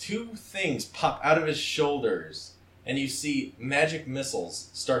 As two things pop out of his shoulders, and you see magic missiles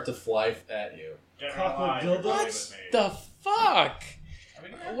start to fly at you. Clockwork dildo? What the fuck?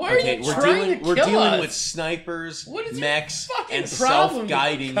 Why are Okay, you we're trying dealing to we're kill dealing us? with snipers, What is your mechs, fucking and problem,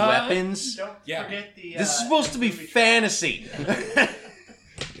 self-guiding you cunt? weapons. Don't Yeah. forget the. This is supposed to be movie fantasy.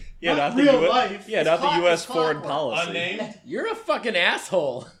 Yeah, Not not the real US, life. Yeah, It's not the clock- U.S. it's foreign clockwork. policy. Unnamed? You're a fucking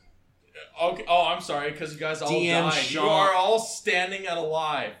asshole. Okay. Oh, I'm sorry, because you guys all DM died. You Sean. are all standing and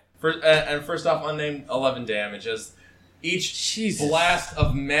alive. And first off, unnamed 11 damage as each Jesus. blast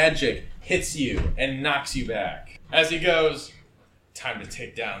of magic hits you and knocks you back. As he goes, "Time to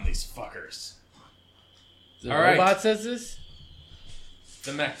take down these fuckers." The All right. robot says this?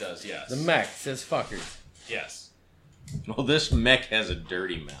 The mech does, yes. The mech says fuckers. Yes. Well, this mech has a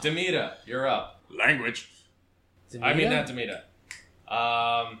dirty mouth. Demeter, you're up. Language. I mean, not Demeter.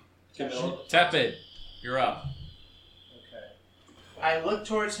 Tepid, you're up. Okay. I look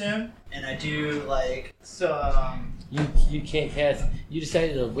towards him and I do like some. You can't cast. You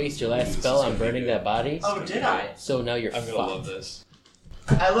decided to waste your last spell on burning that body. Oh, did I? So now you're I'm fucked. gonna love this.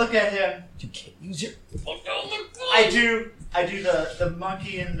 I look at him. You can't use your. I do the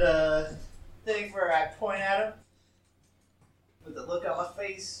monkey in the thing where I point at him with the look on my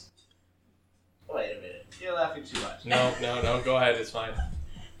face. Wait a minute, you're laughing too much. No, go ahead, it's fine.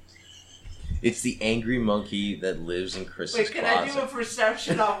 It's the angry monkey that lives in Chris's Wait, can closet. I do a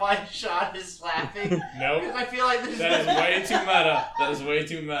perception on why Sean is laughing? Because Nope. I feel like this That is way too meta. That is way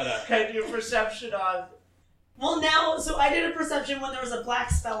too meta. Can I do a perception on? Well, now, so I did a perception when there was a black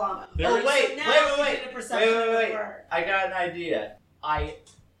spell on him. There Oh is- wait, Now wait. you did a perception Wait. before. I got an idea. I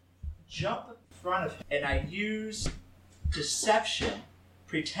jump in front of him and I use deception,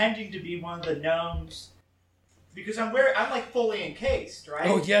 pretending to be one of the gnomes. Because I'm like fully encased, right?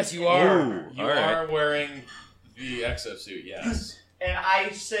 Oh yes, you are. Ooh, You all right. are wearing the exosuit, yes. And I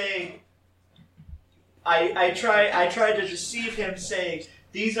say, I tried to deceive him, saying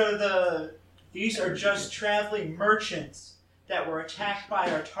these are just traveling merchants that were attacked by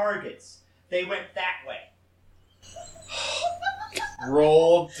our targets. They went that way.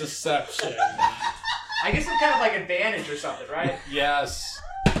 Roll deception. I guess some kind of like advantage or something, right? Yes.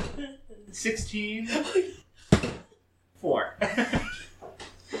 16. 4.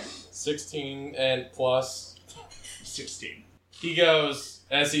 16 and plus 16. He goes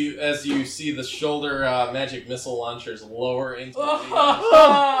as you see the shoulder magic missile launchers lower into the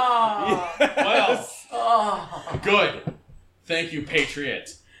Well, good. Thank you,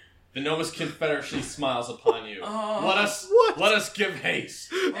 Patriot. The Nomus Confederacy smiles upon you. Let us give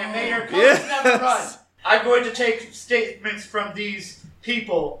haste. And may your colors never run. I'm going to take statements from these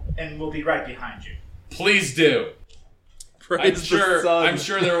people, and we'll be right behind you. Please do. Praise the sun. I'm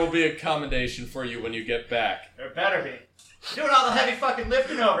sure there will be accommodation for you when you get back. There better be. Doing all the heavy fucking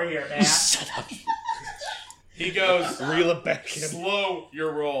lifting over here, man. Shut up. He goes, Reel it back in. slow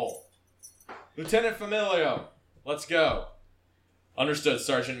your roll. Lieutenant Familio, let's go. Understood,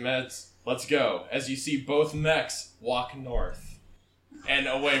 Sergeant Meds. Let's go. As you see both mechs walk north and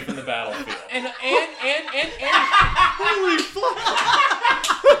away from the battlefield. And Holy fuck!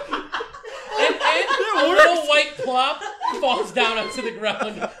 and a little white plop falls down onto the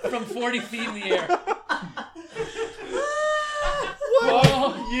ground from 40 feet in the air.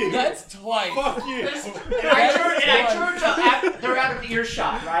 Fuck you. That's twice. Fuck you. And I turned to they're out of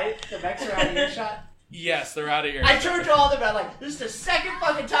earshot, right? The mechs are out of earshot. Yes, they're out of here. I turned to all of them and I'm like, this is the second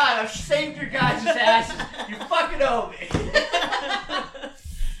fucking time I've saved your guys' asses. You fucking owe me.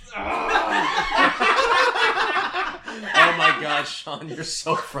 Oh my god, Sean, you're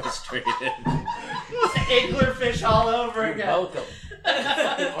so frustrated. Anglerfish all over again. Welcome.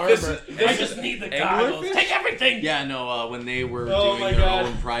 This I just need the goggles. Anglerfish? Take everything. Yeah, no, when they were Oh my doing their God.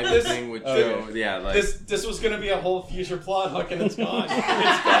 own private This- thing with okay. Joe, yeah, like This was gonna be a whole future plot hook and it's gone.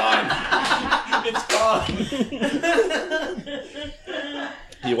 It's gone.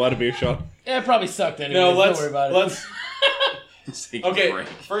 You want a beer, Sean? Yeah, it probably sucked anyway. No, Don't worry about it. let's take a okay. break.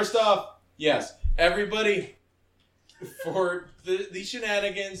 First off, yes, everybody for these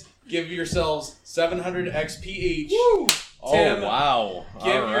shenanigans, give yourselves 700 XP each. Oh Tim, wow!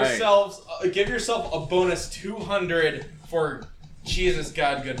 Give All right. give yourself a bonus 200 for Jesus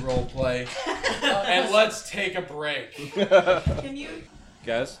God good role play, and let's take a break. Can you?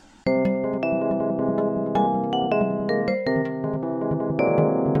 Guys?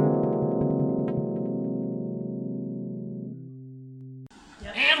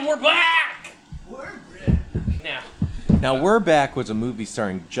 And we're back. Now, Now We're Back was a movie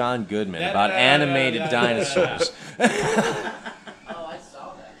starring John Goodman about animated dinosaurs. Oh, I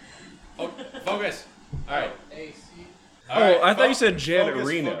saw that. Oh, focus. All right. Oh, I thought you said Janet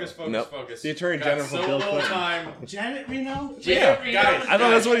Reno. Focus. Nope. Focus. The Attorney Got General for so Bill little Clinton. time. Janet Reno? Yeah, guys, I thought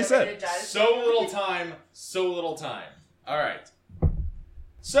that's what he said. So little time. So little time. All right.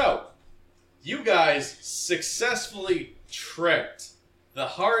 So, you guys successfully tricked the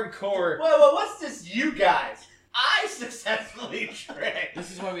hardcore. Whoa, what's this, you guys? I successfully tricked.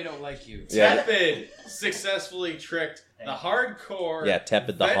 this is why we don't like you. Yeah. Tepid successfully tricked the hardcore. Yeah,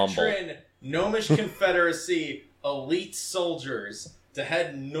 Tepid the humble. veteran Gnomish Confederacy elite soldiers to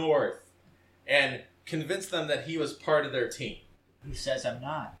head north and convince them that he was part of their team. Who says I'm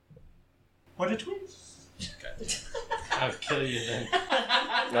not? What a twist. I'll kill you then.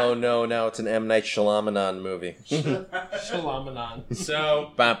 Oh no! Now it's an M Night Shyamalan movie. Shalamanon.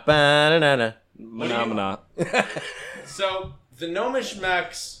 So, Ba-ba-da-da-da. Phenomena. so the Gnomish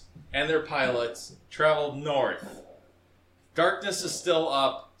mechs and their pilots traveled north. Darkness is still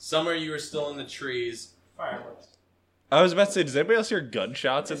up. Some of you are still in the trees. Fireworks. I was about to say, does anybody else hear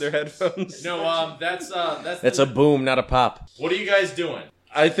gunshots in their headphones? No, that's That's a boom, not a pop. What are you guys doing?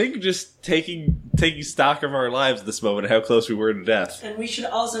 I think just taking stock of our lives at this moment, how close we were to death. And we should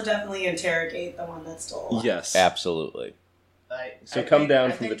also definitely interrogate the one that's still alive. Yes. Absolutely. So come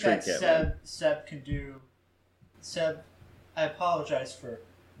down from the tree that camp. Seb can do. Seb, I apologize for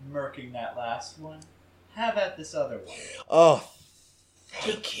murking that last one. Have at this other one. Oh,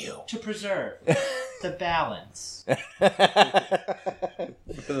 thank you. To preserve the balance.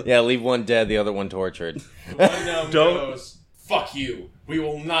 Yeah, leave one dead, the other one tortured. One of them goes, "Fuck you. We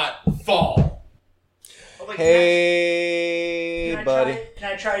will not fall." Oh, wait, Hey, can I buddy.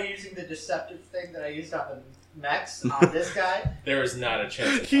 Can I try using the deceptive thing that I used on the mechs on this guy? There is not a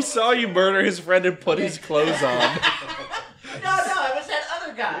chance. He saw you murder his friend and put his clothes on. No, it was that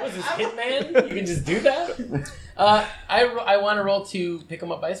other guy. What is this, Hitman? You can just do that? I want to roll to pick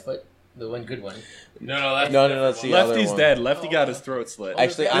him up by his foot. The one good one. No, that's No, that's the other Lefty's one. dead. Lefty got his throat slit.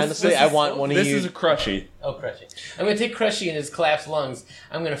 Actually, honestly, I want one of This you. is a Crushy. Oh, Crushy. I'm going to take Crushy in his collapsed lungs.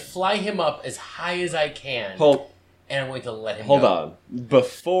 I'm going to fly him up as high as I can. And I'm going to let him Hold go. on.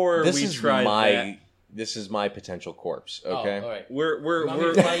 Before This we is try that, This is my potential corpse. Okay. Oh, all right. we're Want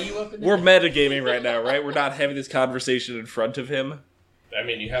me to fly you up in we're there? metagaming right now, right? We're not having this conversation in front of him. I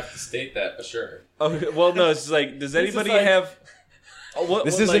mean, you have to state that for sure. Okay, well, no, it's like, does anybody like- have?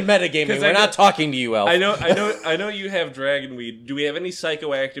 This isn't metagaming. We're not talking to you, Elf. I know. You have Dragonweed. Do we have any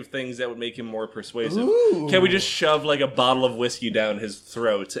psychoactive things that would make him more persuasive? Ooh. Can we just shove like a bottle of whiskey down his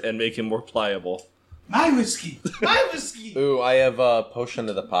throat and make him more pliable? My whiskey. My whiskey. Ooh, I have Potion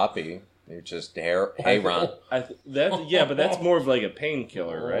of the Poppy. It's just Ron. But that's more of like a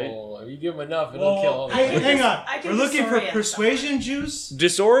painkiller, right? Oh, if you give him enough, it'll kill him. Hang on. I can We're looking for disorient persuasion juice.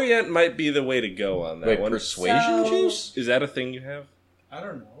 Disorient might be the way to go on that Wait, one. persuasion So- juice? Is that a thing you have? I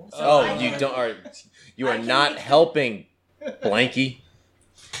don't know. Oh, I you can- don't. You I are can not make- helping, Blanky.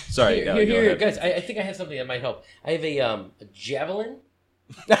 Sorry, Here, Allie, go ahead. guys. I think I have something that might help. I have a javelin.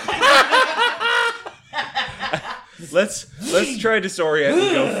 Let's try disorient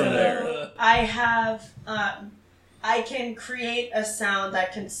and go from there. I have, I can create a sound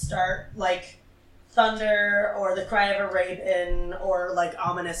that can start like thunder or the cry of a raven or like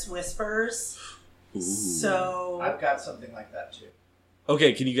ominous whispers. So I've got something like that too.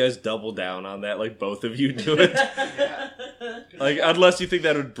 Okay, can you guys double down on that? Like both of you do it. Like unless you think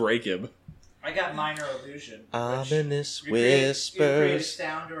that would break him. I got minor illusion. Ominous You create a whispers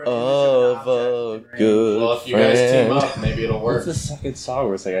sound or an of illusion a of an object. good Well, if you guys team friend. up, maybe it'll work. the second song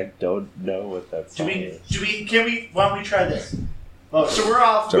where it's like I don't know what that Do we, why don't we try this? Well, so we're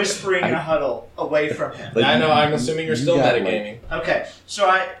all whispering in a huddle away from him. I know, I'm assuming you're still got, metagaming. Okay, so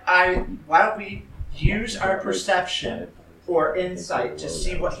why don't we use our perception or insight to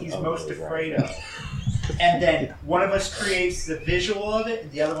see what he's most afraid of? And then one of us creates the visual of it,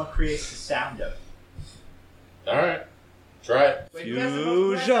 and the other one creates the sound of it. Alright, try it. Wait,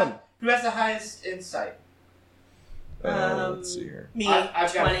 Fusion. who has the highest insight? Let's see here. Me,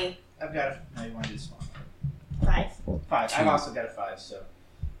 I've got 20. I've got a. No, you want to do this one? 5. 5. I've also got a 5, so.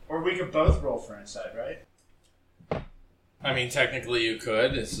 Or we could both roll for insight, right? I mean, technically you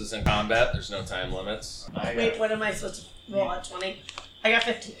could. This is in combat. There's no time limits. Wait, what am I supposed to roll at 20? I got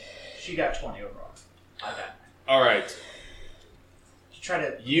 15. She got 20 overall. I got 9. Alright, Try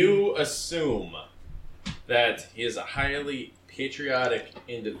to. you assume that he is a highly patriotic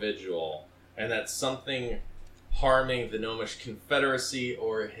individual and that something harming the Gnomish Confederacy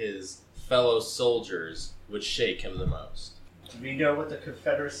or his fellow soldiers would shake him the most. Do we know what the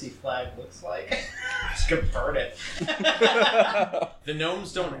Confederacy flag looks like? Just go burn it. The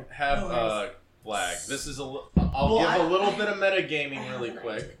gnomes don't have No a flag. This is I'll Well, give I- a little bit of metagaming really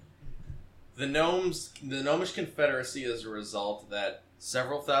quick. The Gnomish Confederacy is a result that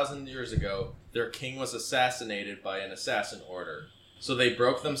several thousand years ago, their king was assassinated by an assassin order. So they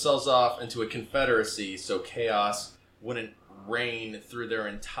broke themselves off into a confederacy so chaos wouldn't reign through their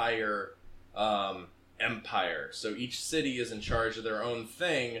entire empire. So each city is in charge of their own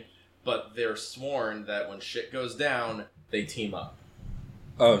thing, but they're sworn that when shit goes down, they team up.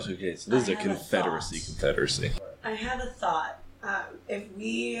 Oh, so okay. So this is I a have a confederacy. thought. Confederacy. I have a thought. If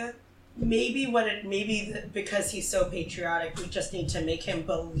we because he's so patriotic, we just need to make him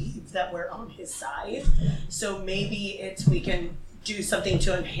believe that we're on his side. So maybe we can do something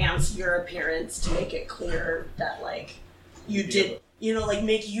to enhance your appearance to make it clear that like you did, like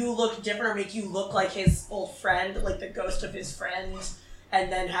make you look different or make you look like his old friend, like the ghost of his friend,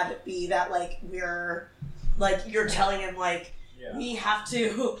 and then have it be that like you're telling him like we have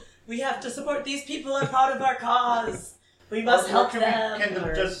to support these people are part of our cause. We must Or help can them.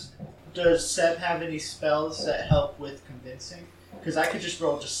 or- Does Seb have any spells that help with convincing? Because I could just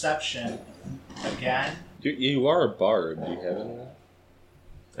roll deception again. You are a bard. Do you have any?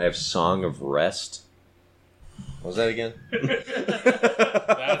 I have Song of Rest. What was that again?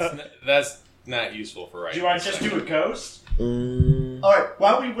 That's not useful for right Do you want to just do a ghost? Mm. All right.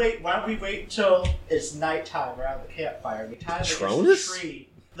 Why don't we wait till it's nighttime around the campfire? We tie him against Patronus? a tree.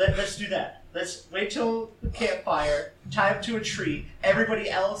 Let's do that. Let's wait till the campfire. Tie him to a tree. Everybody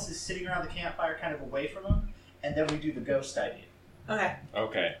else is sitting around the campfire, kind of away from him, and then we do the ghost idea. Okay.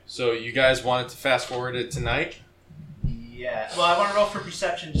 Okay, so you guys wanted to fast forward it tonight? Yeah. Well, I want to roll for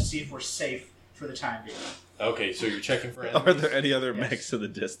perception to see if we're safe for the time being. Okay, so you're checking for enemies? Are there any other Yes. mechs in the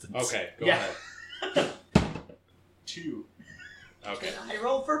distance? Okay, go Yeah. ahead. 2. Okay, Can I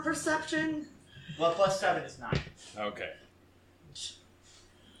roll for perception? Well, plus 7 is 9. okay.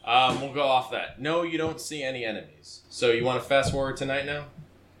 We'll go off that. No, you don't see any enemies. So you want to fast forward tonight now?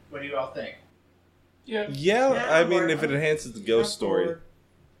 What do you all think? Yeah, Yeah, I mean, or- if it enhances the ghost story,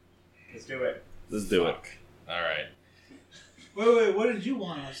 Let's do it. let's do it. All right. Wait, what did you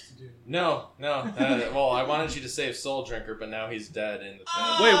want us to do? No. Well, I wanted you to save Soul Drinker, but now he's dead in the pit.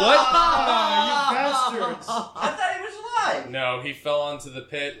 Wait, what? Ah, you bastards! I thought he was alive. No, he fell onto the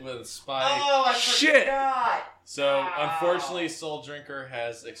pit with a spike. Oh, I Shit. forgot. So, unfortunately, Soul Drinker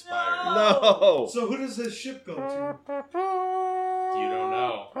has expired. No. So who does this ship go to? You don't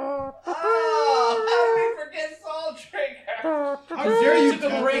know. Oh, how did we forget Soul Drinker? How dare you? We took a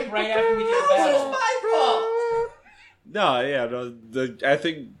Captain. break right after we did the It was battle. my fault. No, yeah, no.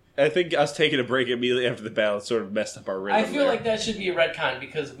 I think us taking a break immediately after the battle sort of messed up our rhythm. I feel there. like that should be a retcon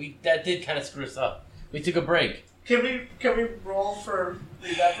because that did kind of screw us up. We took a break. Can we roll for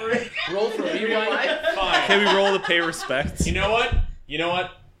remembering? Roll for rewind. Fine. Can we roll to pay respects? You know what?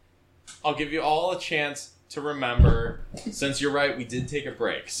 I'll give you all a chance to remember. Since you're right, we did take a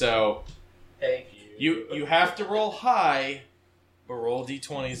break. So Thank you. you have to roll high, but roll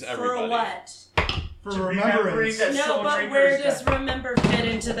d20s, everybody. For what? For Remembering remembrance. that No, Soul but Drinker where is does dead. remember fit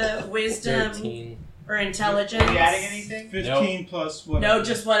into the wisdom 13. or intelligence? Are you adding anything? 15 plus what? No,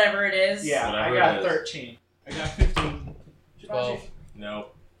 just whatever it is. Yeah, Whatever I got it is. 13. I got 15. 12. No.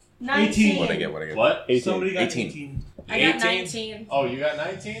 19. What I get? What I get? What? 18. Somebody got 18. 18. I got 18? 19. Oh, you got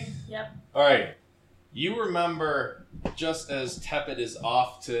 19? Yep. All right. You remember, just as Tepid is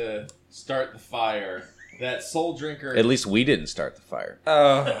off to start the fire, that Soul Drinker. At least we didn't start the fire.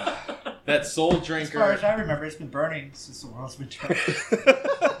 That Soul As far Drinker. as I remember, it's been burning since the world's been turned.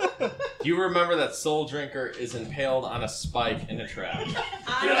 You remember that Soul Drinker is impaled on a spike in a trap.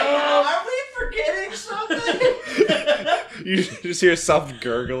 Are we forgetting something? You just hear soft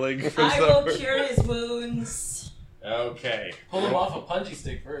gurgling from I will somewhere. cure his wounds. Okay. Pull him off a punchy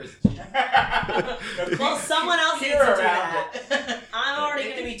stick first. Well, someone else needs Cure to do around that. I'm already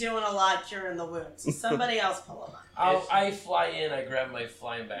going to be doing a lot curing the wounds. Somebody else pull them up. I fly in, I grab my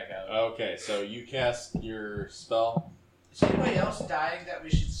flying back out. Okay, so you cast your spell. Is anybody else dying that we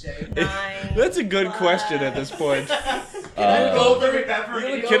should save? 9. That's a good question at this point. Go for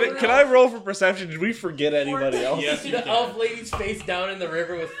remembering. Can I roll for perception? Did we forget anybody else? Yes, See you the can. elf lady's face down in the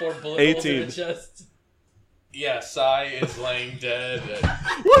river with 4 bullet holes in 18. her chest. Yeah, Sai is laying dead.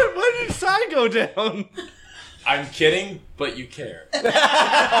 What? Why did Sai go down? I'm kidding, but you care.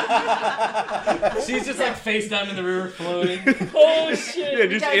 She's just like face down in the river floating. Oh shit! Yeah,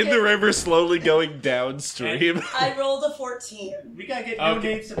 just in the river, slowly going downstream. I rolled a 14. We gotta get Okay. no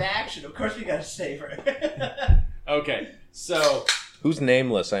names of action. Of course we gotta save her. Okay, so Who's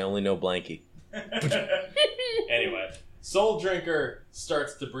nameless? I only know Blanky. anyway, Soul Drinker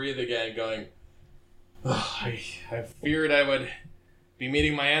starts to breathe again, going, "Oh, I feared I would be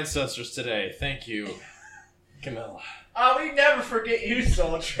meeting my ancestors today. Thank you, Camilla." Oh, we never forget you,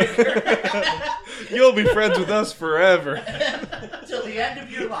 Soul Drinker. You'll be friends with us forever. Till the end of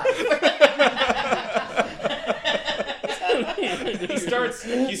your life.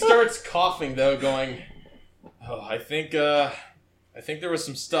 He starts coughing though, going, "Oh, I think there was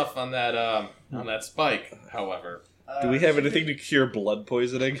some stuff on that spike, however." Do we have anything to cure blood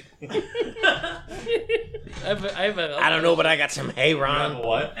poisoning? I have a I don't know, but I got some hay,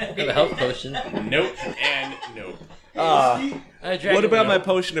 What? I have a health potion. Nope and nope. What about my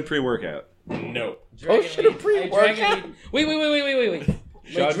potion of pre-workout? Nope. Potion of pre-workout? Wait.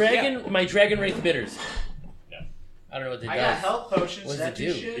 Sean? My dragon wraith bitters. No. I don't know what they I do. got health potions. What does that it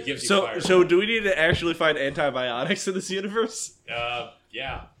do do? shit. It gives you So, fire. so do we need to actually find antibiotics in this universe? Yeah.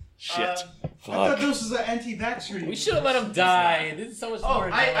 Shit. I thought this was an anti-vaxxer. We should have let him die. This is so much Oh,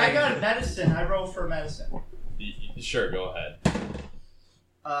 more. I got medicine. I roll for medicine. Sure, go ahead.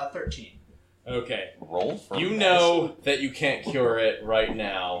 13. Okay. Roll for You know that you can't cure it right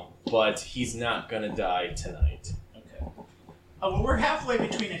now, but he's not gonna die tonight. Okay. Oh, well, we're halfway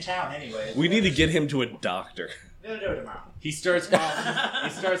between a town anyway. We need to get him to a doctor. We'll do it tomorrow. He starts coughing. He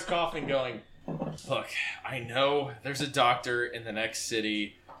starts coughing, going, "Look, I know there's a doctor in the next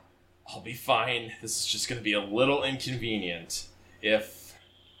city. I'll be fine. This is just gonna be a little inconvenient. If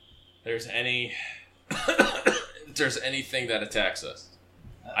there's any, if there's anything that attacks us,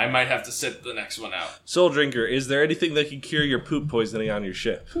 I might have to sit the next one out." Soul Drinker, is there anything that can cure your poop poisoning on your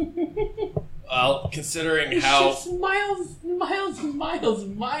ship? Well, considering It's how, just miles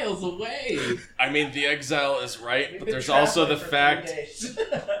away. I mean, the exile is right, but We've been there's also the traveling for 3 fact. days.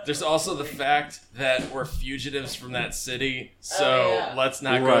 There's also the fact that we're fugitives from that city, so Oh, yeah. let's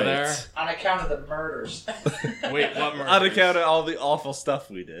not go Right. there. On account of the murders. Wait, what murders? On account of all the awful stuff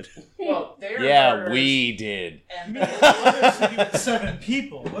we did. Well, they're Yeah, murders, we did. And The other city with 7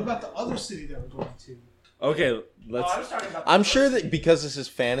 people. What about the other city that we're going to? Okay, Oh, let's. I was talking about. I'm sure that because this is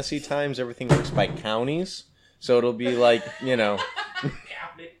fantasy times, everything works by counties. So it'll be like, you know. Oh,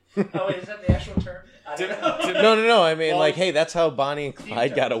 wait, is that the actual term? I don't know. No. I mean, Well, like, hey, that's how Bonnie and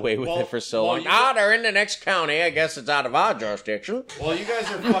Clyde got away with it for so long. They're in the next county. I guess it's out of our jurisdiction. While you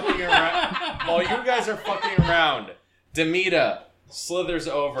guys are fucking around, Demita slithers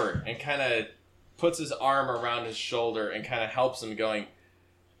over and kind of puts his arm around his shoulder and kind of helps him, going,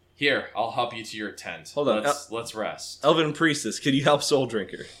 "Here, I'll help you to your tent. Hold on. Let's rest." Elven Priestess, can you help Soul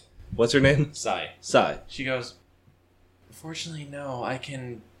Drinker? What's her name? Sai. Sai. She goes, "Unfortunately, no. I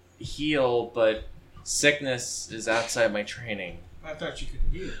can heal, but sickness is outside my training. I thought you could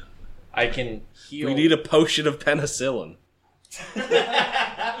heal. I can heal." We need a potion of penicillin.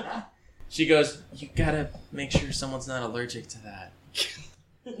 She goes, "You gotta make sure someone's not allergic to that."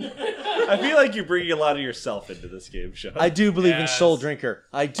 I feel like you're bringing a lot of yourself into this game, Sean. I do believe in Yes. Soul Drinker.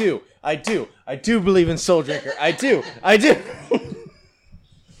 I do believe in Soul Drinker. I do.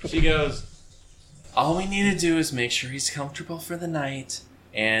 She goes, "All we need to do is make sure he's comfortable for the night,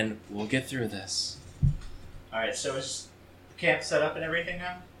 and we'll get through this." Alright, so is the camp set up and everything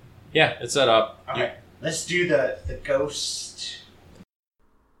now? Yeah, it's set up. Alright, let's do the ghost.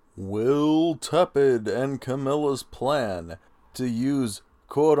 Will Tepid and Camilla's plan to use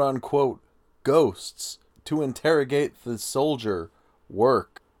quote-unquote ghosts to interrogate the soldier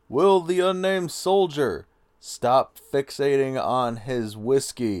work? Will the unnamed soldier stop fixating on his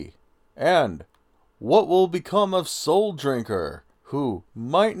whiskey? And what will become of Soul Drinker, who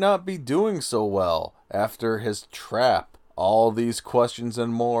might not be doing so well after his trap? All these questions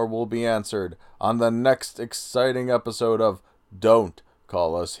and more will be answered on the next exciting episode of Don't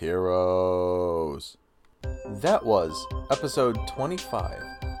Call Us Heroes. That was episode 25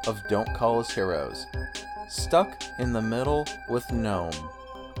 of Don't Call Us Heroes, Stuck in the Middle with Gnome.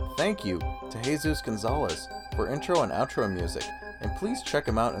 Thank you to Jesus Gonzalez for intro and outro music, and please check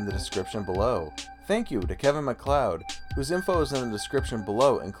him out in the description below. Thank you to Kevin MacLeod, whose info is in the description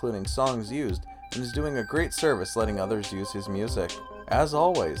below, including songs used, and is doing a great service letting others use his music. As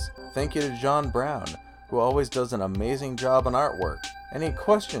always, thank you to John Brown, who always does an amazing job on artwork. Any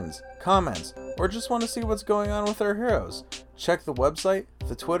questions, comments, or just want to see what's going on with our heroes? Check the website,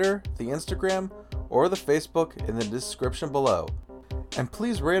 the Twitter, the Instagram, or the Facebook in the description below. And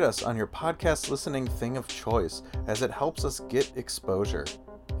please rate us on your podcast listening thing of choice, as it helps us get exposure.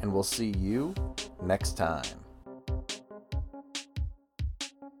 And we'll see you next time.